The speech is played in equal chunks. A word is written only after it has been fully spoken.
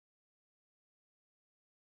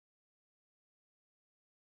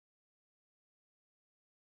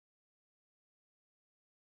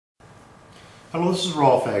Hello, this is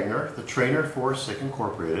Rolf Agner, the trainer for SICK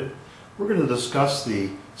Incorporated. We're going to discuss the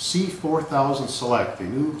C4000 Select, the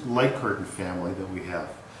new light curtain family that we have.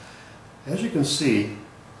 As you can see,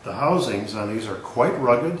 the housings on these are quite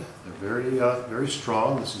rugged. They're very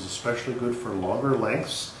strong. This is especially good for longer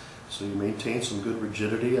lengths, so you maintain some good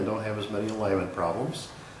rigidity and don't have as many alignment problems.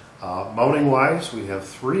 Mounting wise, we have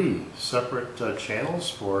three separate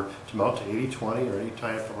channels to mount to 80/20 or any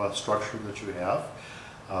type of structure that you have.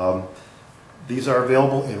 These are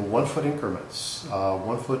available in 1 foot increments,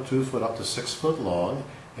 1 foot, 2 foot, up to 6 foot long,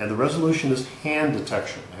 and the resolution is hand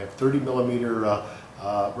detection. I have 30 millimeter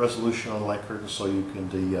resolution on the light curtain, so you can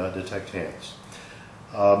detect hands.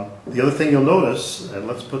 The other thing you'll notice, and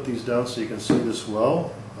let's put these down so you can see this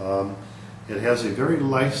well, it has a very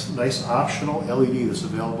nice optional LED that's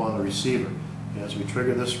available on the receiver. And as we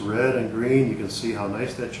trigger this red and green, you can see how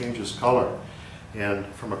nice that changes color. And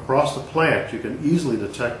from across the plant, you can easily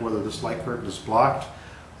detect whether this light curtain is blocked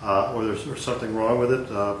or there's something wrong with it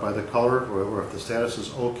by the color, or if the status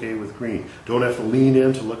is okay with green. Don't have to lean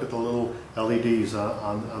in to look at the little LEDs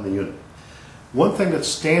on the unit. One thing that's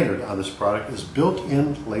standard on this product is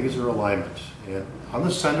built-in laser alignment. And on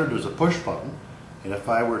the center, there's a push button. And if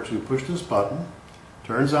I were to push this button,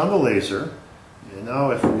 turns on the laser. And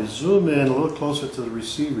now if we zoom in a little closer to the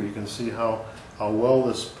receiver, you can see how well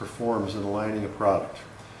this performs in aligning a product.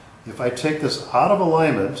 If I take this out of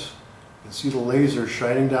alignment, you can see the laser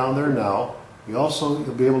shining down there now. You'll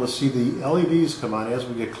be able to see the LEDs come on as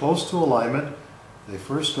we get close to alignment. They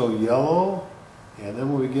first go yellow, and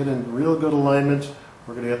then when we get in real good alignment,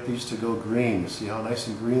 we're going to get these to go green. You see how nice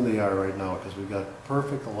and green they are right now because we've got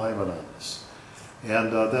perfect alignment on this.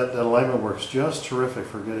 And that alignment works just terrific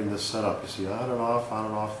for getting this set up. You see on and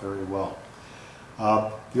off very well.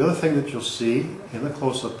 The other thing that you'll see in the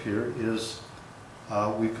close-up here is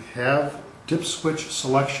we have dip switch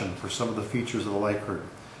selection for some of the features of the light curtain.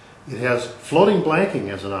 It has floating blanking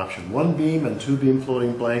as an option, 1 beam and 2 beam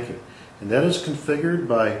floating blanking. And that is configured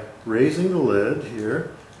by raising the lid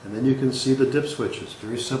here, and then you can see the dip switches.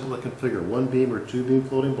 Very simple to configure, 1 beam or 2 beam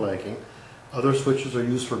floating blanking. Other switches are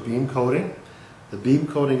used for beam coating. The beam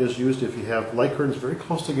coating is used if you have light curtains very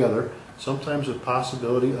close together, sometimes with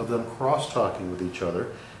possibility of them cross-talking with each other.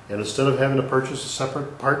 And instead of having to purchase a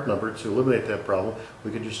separate part number to eliminate that problem,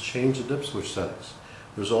 we can just change the dip switch settings.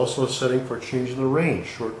 There's also a setting for changing the range,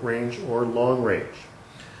 short range or long range.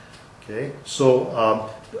 Okay,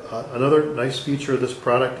 so another nice feature of this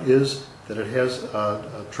product is that it has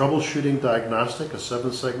a troubleshooting diagnostic, a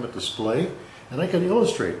 7-segment display, and I can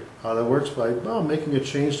illustrate how that works by making a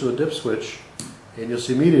change to a dip switch, and you'll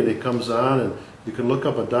see immediately it comes on, and you can look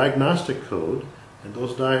up a diagnostic code, and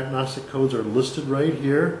those diagnostic codes are listed right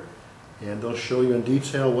here, and they'll show you in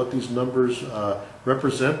detail what these numbers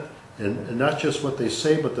represent, and not just what they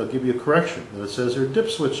say, but they'll give you a correction. And it says here, dip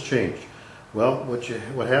switch change. Well,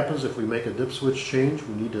 what happens if we make a dip switch change?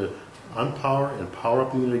 We need to unpower and power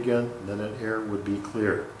up the unit again, and then that air would be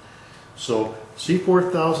clear. So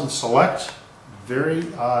C4000 Select, very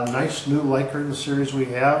nice new light curtain series we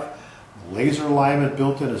have. Laser alignment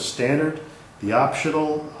built in as standard. The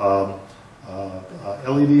optional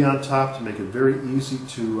LED on top to make it very easy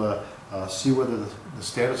to see whether the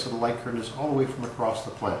status of the light curtain is all the way from across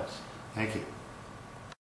the plant. Thank you.